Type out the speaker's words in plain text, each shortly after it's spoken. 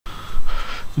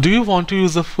Do you want to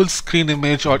use a full screen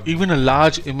image or even a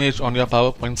large image on your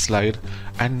PowerPoint slide,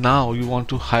 and now you want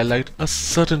to highlight a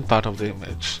certain part of the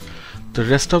image? The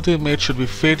rest of the image should be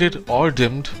faded or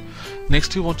dimmed.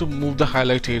 Next you want to move the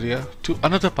highlight area to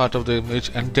another part of the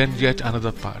image and then yet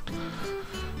another part.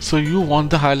 So you want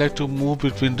the highlight to move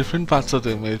between different parts of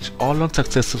the image all on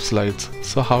successive slides.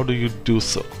 So how do you do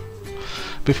so?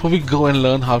 Before we go and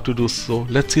learn how to do so,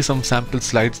 let's see some sample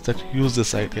slides that use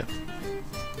this idea.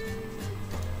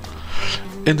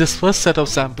 In this first set of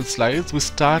sample slides, we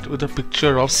start with a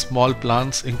picture of small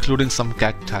plants including some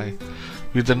cacti.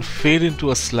 We then fade into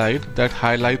a slide that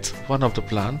highlights one of the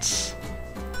plants.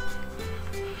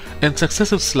 In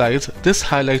successive slides, this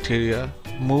highlight area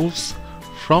moves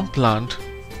from plant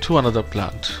to another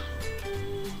plant.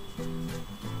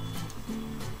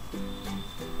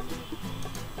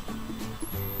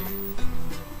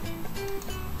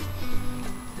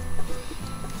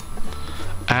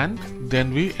 And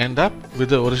then we end up with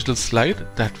the original slide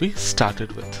that we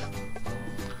started with.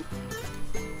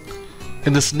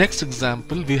 In this next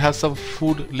example, we have some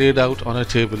food laid out on a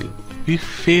table. We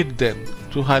fade them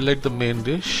to highlight the main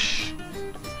dish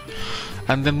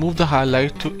and then move the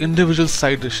highlight to individual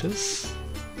side dishes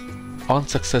on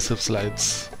successive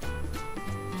slides.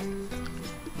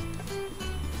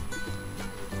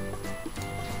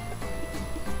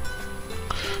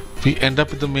 We end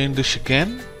up with the main dish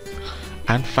again,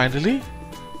 and finally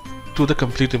to the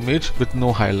complete image with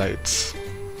no highlights.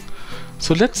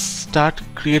 So let's start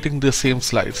creating the same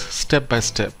slides step by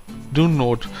step. Do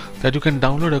note that you can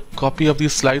download a copy of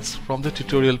these slides from the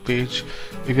tutorial page.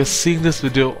 If you're seeing this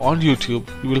video on YouTube,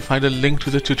 you will find a link to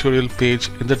the tutorial page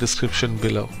in the description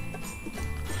below.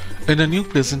 In a new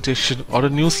presentation or a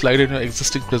new slide in your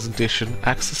existing presentation,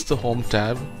 access the Home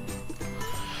tab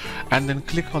and then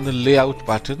click on the Layout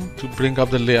button to bring up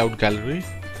the Layout gallery.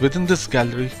 Within this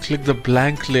gallery, click the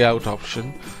blank layout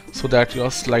option so that your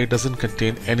slide doesn't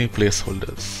contain any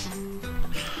placeholders.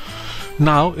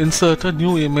 Now insert a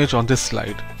new image on this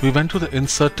slide. We went to the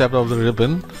Insert tab of the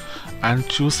ribbon and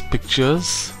choose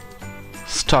Pictures,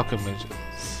 Stock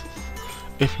Images.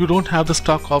 If you don't have the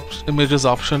Stock Images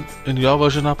option in your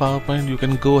version of PowerPoint, you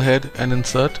can go ahead and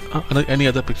insert any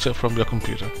other picture from your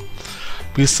computer.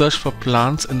 We search for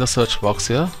plants in the search box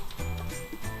here.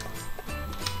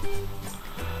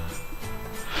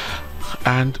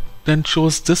 And then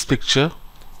shows this picture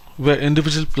where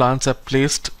individual plants are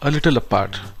placed a little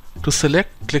apart. To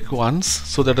select, click once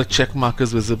so that a check mark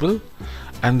is visible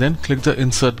and then click the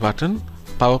Insert button.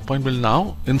 PowerPoint will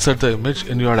now insert the image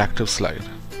in your active slide.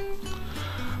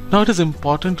 Now it is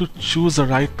important to choose the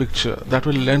right picture that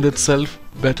will lend itself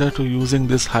better to using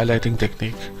this highlighting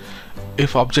technique.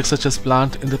 If objects such as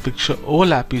plant in the picture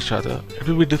overlap each other, it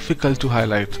will be difficult to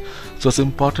highlight. So it's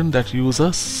important that you use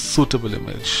a suitable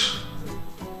image.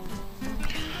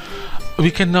 We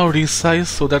can now resize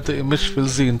so that the image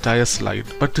fills the entire slide,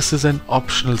 but this is an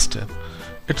optional step.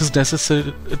 It is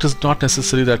not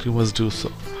necessary that you must do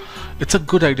so. It's a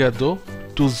good idea though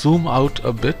to zoom out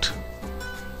a bit,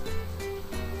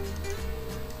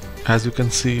 as you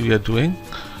can see we are doing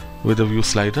with the view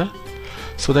slider,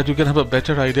 so that you can have a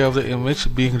better idea of the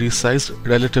image being resized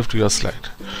relative to your slide.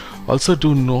 Also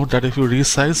do note that if you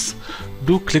resize,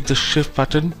 do click the Shift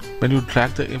button when you drag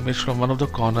the image from one of the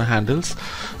corner handles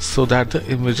so that the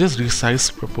image is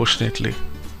resized proportionately.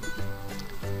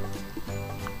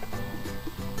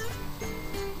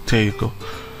 There you go.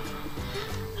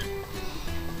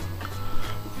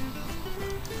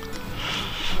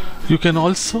 You can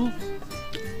also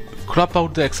crop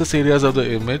out the excess areas of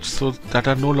the image so that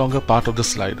are no longer part of the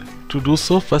slide. To do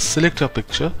so, first select your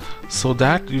picture so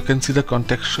that you can see the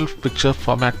contextual picture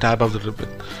format tab of the ribbon,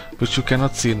 which you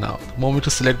cannot see now. The moment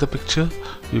you select the picture,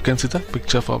 you can see the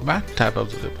picture format tab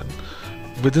of the ribbon.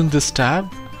 Within this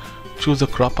tab, choose the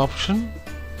crop option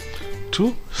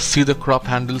to see the crop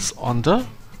handles on the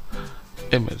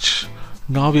image.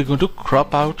 Now we're going to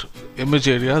crop out image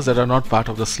areas that are not part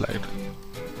of the slide.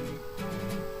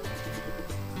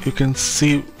 You can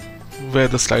see where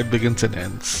the slide begins and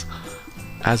ends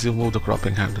as you move the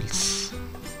cropping handles.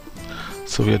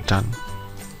 So we are done.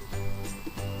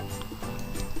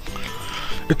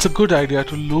 It's a good idea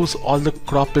to lose all the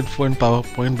crop info in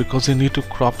PowerPoint because you need to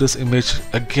crop this image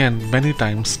again many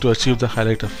times to achieve the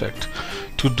highlight effect.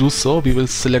 To do so, we will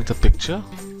select the picture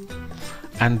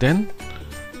and then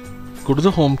go to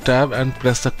the Home tab and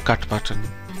press the Cut button.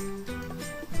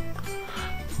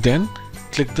 Then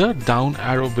click the down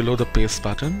arrow below the Paste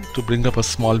button to bring up a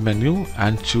small menu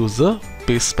and choose the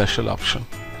Paste Special option.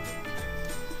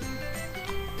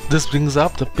 This brings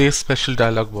up the Paste Special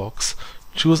dialog box.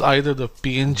 choose either the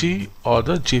PNG or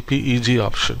the JPEG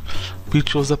option. We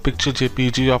chose the picture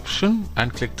JPEG option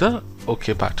and click the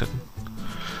OK button.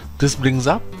 This brings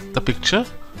up the picture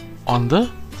on the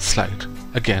slide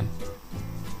again.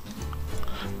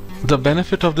 The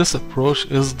benefit of this approach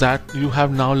is that you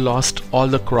have now lost all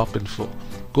the crop info.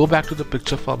 Go back to the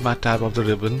picture format tab of the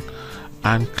ribbon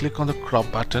and click on the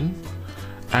crop button,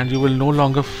 and you will no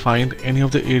longer find any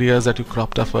of the areas that you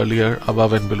cropped up earlier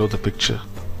above and below the picture.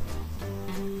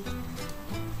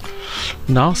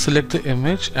 Now select the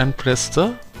image and press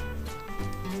the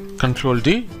Ctrl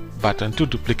D button to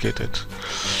duplicate it.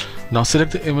 Now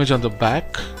select the image on the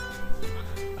back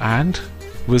and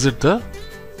visit the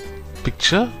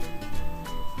picture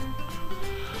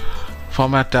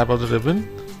format tab of the ribbon.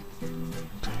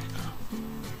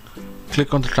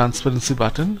 Click on the transparency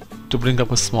button to bring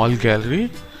up a small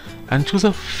gallery and choose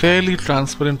a fairly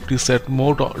transparent preset,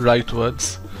 more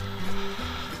rightwards.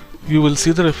 You will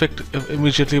see the effect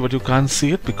immediately, but you can't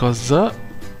see it because the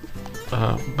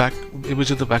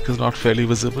image at the back is not fairly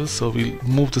visible. So we'll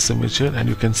move this image here and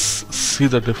you can see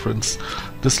the difference.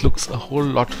 This looks a whole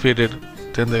lot faded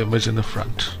than the image in the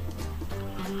front.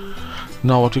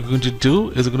 Now what we're going to do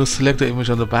is we're going to select the image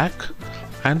on the back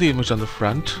and the image on the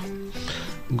front.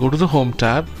 Go to the Home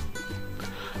tab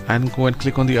and go and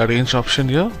click on the Arrange option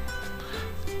here.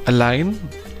 Align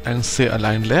and say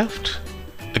Align Left.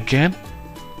 Again,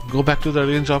 go back to the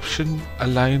Arrange option,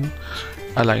 Align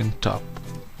Top.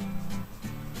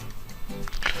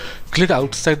 Click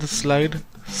outside the slide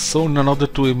so none of the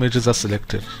two images are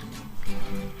selected.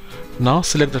 Now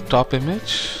select the top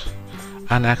image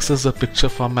and access the Picture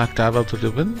Format tab of the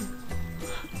ribbon.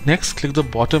 Next, click the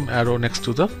bottom arrow next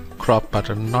to the crop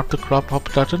button, not the crop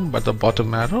button but the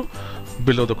bottom arrow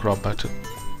below the crop button.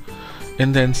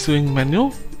 In the ensuing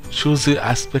menu, choose the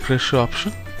aspect ratio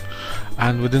option,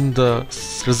 and within the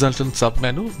resultant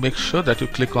sub-menu, make sure that you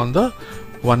click on the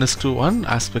 1:1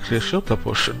 aspect ratio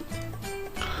proportion.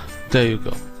 There you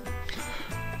go.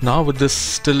 Now with this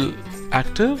still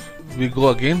active, we go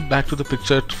again back to the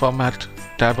Picture Format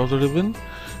tab of the ribbon,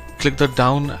 click the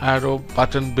down arrow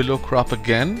button below crop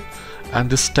again, and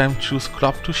this time choose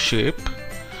Crop to Shape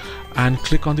and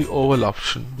click on the oval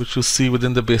option, which you see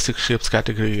within the basic shapes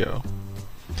category here.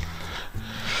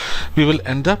 We will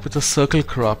end up with a circle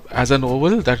crop, as an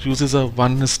oval that uses a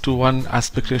 1:1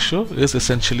 aspect ratio is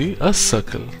essentially a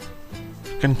circle.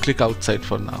 You can click outside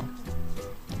for now.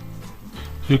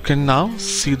 You can now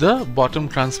see the bottom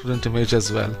transparent image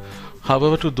as well.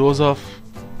 However, to those of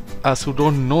us who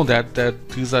don't know that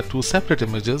these are two separate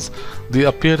images, the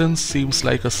appearance seems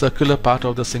like a circular part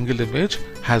of the single image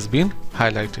has been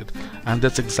highlighted, and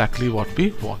that's exactly what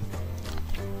we want.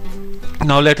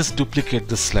 Now let us duplicate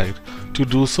this slide. To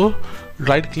do so,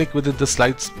 right click within the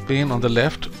slides pane on the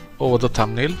left over the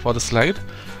thumbnail for the slide,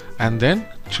 and then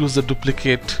choose the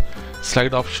duplicate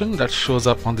slide option that shows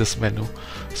up on this menu.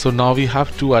 So now we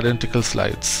have two identical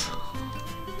slides.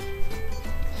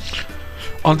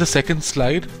 On the second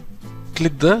slide,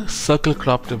 click the circle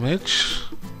cropped image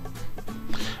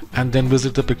and then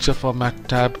visit the Picture Format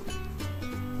tab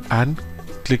and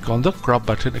click on the crop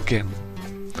button again.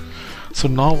 So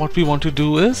now what we want to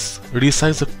do is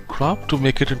resize the crop to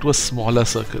make it into a smaller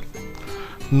circle.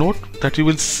 Note that you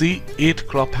will see 8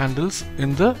 crop handles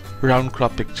in the round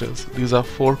crop pictures. These are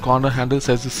 4 corner handles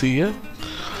as you see here,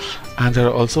 and there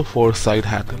are also 4 side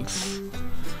handles.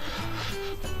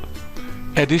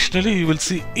 Additionally, you will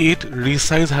see 8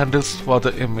 resize handles for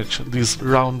the image, these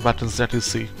round buttons that you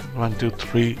see. 1, 2,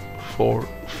 3, 4,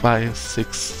 5,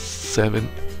 6, 7,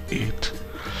 8.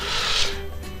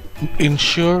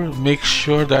 Make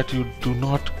sure that you do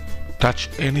not touch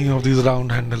any of these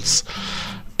round handles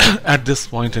at this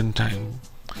point in time.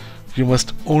 You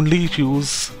must only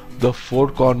use the 4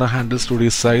 corner handles to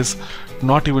resize,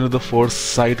 not even the 4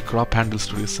 side crop handles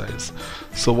to resize.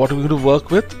 So what we're going to work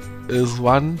with is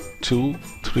 1, 2,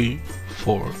 3,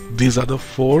 4. These are the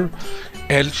 4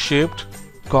 L-shaped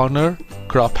corner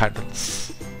crop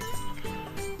handles.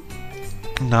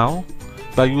 Now,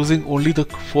 by using only the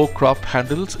 4 crop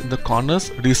handles in the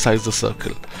corners, resize the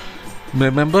circle.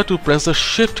 Remember to press the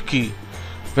Shift key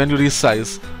when you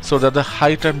resize so that the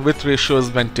height and width ratio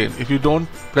is maintained. If you don't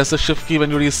press the Shift key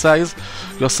when you resize,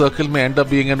 your circle may end up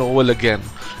being an oval again,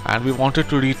 and we want it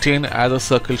to retain as a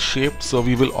circle shape, so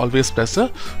we will always press the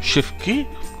Shift key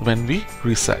when we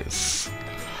resize.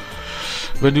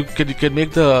 When you can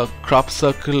make the crop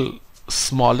circle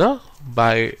smaller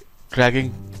by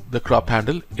dragging the crop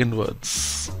handle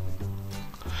inwards.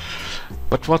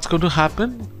 But what's going to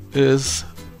happen is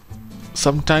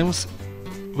sometimes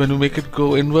when you make it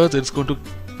go inwards, it's going to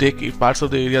take parts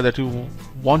of the area that you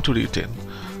want to retain.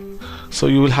 So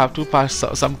you will have to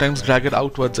sometimes drag it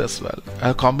outwards as well.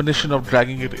 A combination of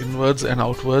dragging it inwards and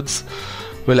outwards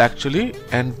will actually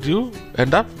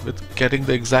end up with getting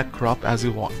the exact crop as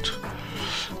you want.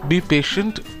 Be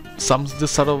patient.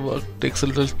 This sort of work takes a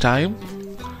little time,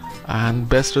 and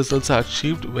best results are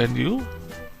achieved when you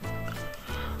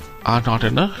are not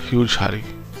in a huge hurry.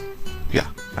 Yeah,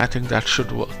 I think that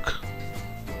should work.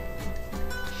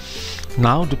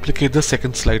 Now duplicate the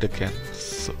second slide again.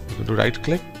 So we're going to right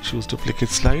click, choose duplicate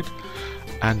slide,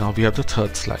 and now we have the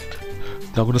third slide.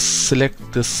 Now I'm going to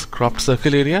select this cropped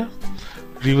circle area,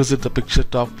 revisit the picture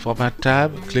top format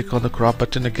tab, click on the crop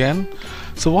button again.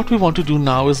 So what we want to do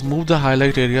now is move the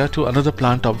highlight area to another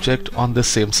plant object on this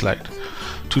same slide.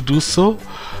 To do so,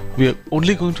 we are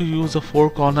only going to use the 4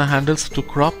 corner handles to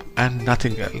crop and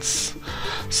nothing else.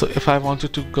 So if I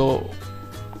wanted to go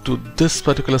to this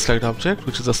particular slide object,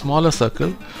 which is a smaller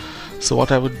circle, so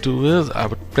what I would do is I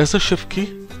would press the shift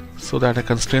key so that I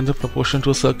constrain the proportion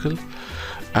to a circle,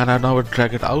 and I now would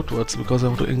drag it outwards because I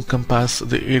want to encompass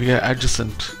the area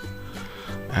adjacent,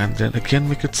 and then again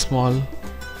make it smaller,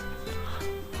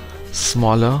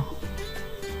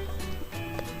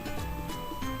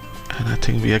 and I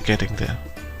think we are getting there.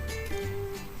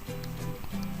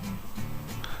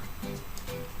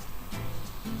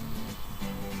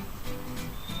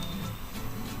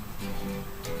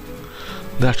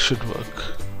 That should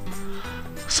work.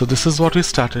 So this is what we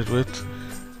started with.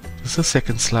 This is the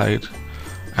second slide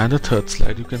and the third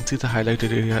slide. You can see the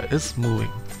highlighted area is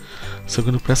moving. So I'm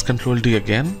going to press Ctrl D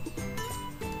again,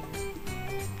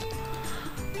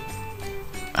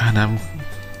 and I'm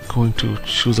going to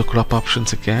choose the crop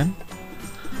options again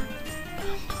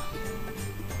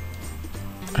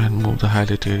and move the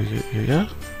highlighted area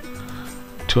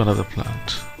to another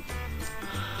plant.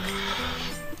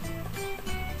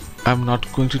 I'm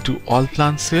not going to do all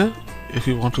plants here. If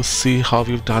you want to see how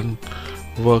we've done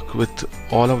work with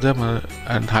all of them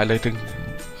and highlighting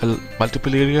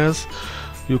multiple areas,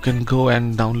 you can go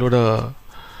and download a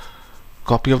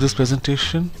copy of this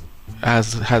presentation,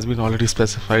 as has been already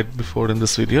specified before in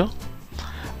this video,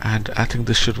 and I think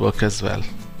this should work as well.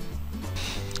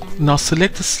 Now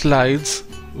select the slides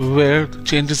where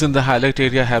changes in the highlight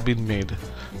area have been made,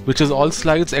 which is all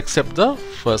slides except the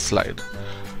first slide.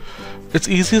 It's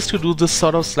easiest to do this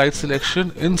sort of slide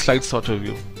selection in Slide Sorter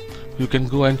view. You can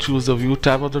go and choose the View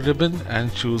tab of the ribbon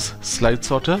and choose Slide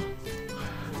Sorter.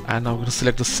 And I'm going to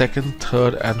select the second,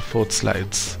 third, and fourth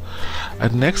slides.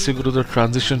 And next, you go to the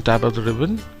Transition tab of the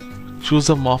ribbon, choose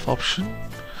the Morph option,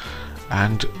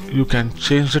 and you can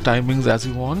change the timings as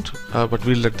you want, but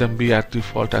we'll let them be at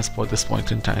default as per this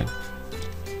point in time.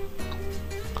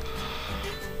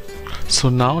 So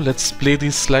now let's play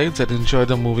these slides and enjoy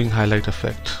the moving highlight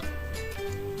effect.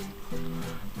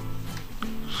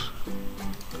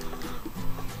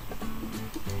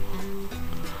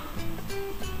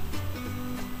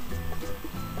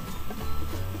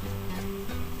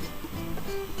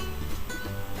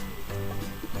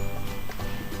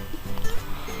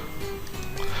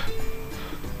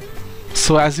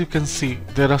 So as you can see,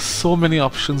 there are so many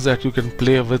options that you can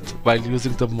play with while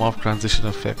using the Morph transition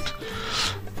effect.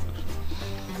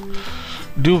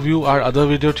 Do view our other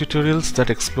video tutorials that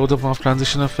explore the Morph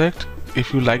transition effect.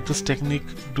 If you like this technique,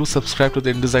 do subscribe to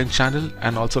the Indezine channel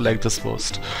and also like this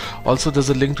post. Also, there's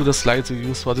a link to the slides we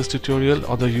used for this tutorial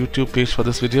on the YouTube page for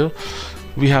this video.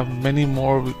 We have many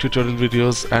more tutorial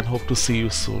videos and hope to see you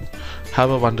soon. Have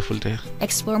a wonderful day.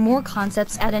 Explore more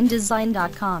concepts at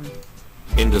Indezine.com.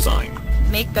 Indezine.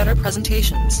 Make better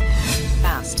presentations.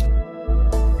 Fast.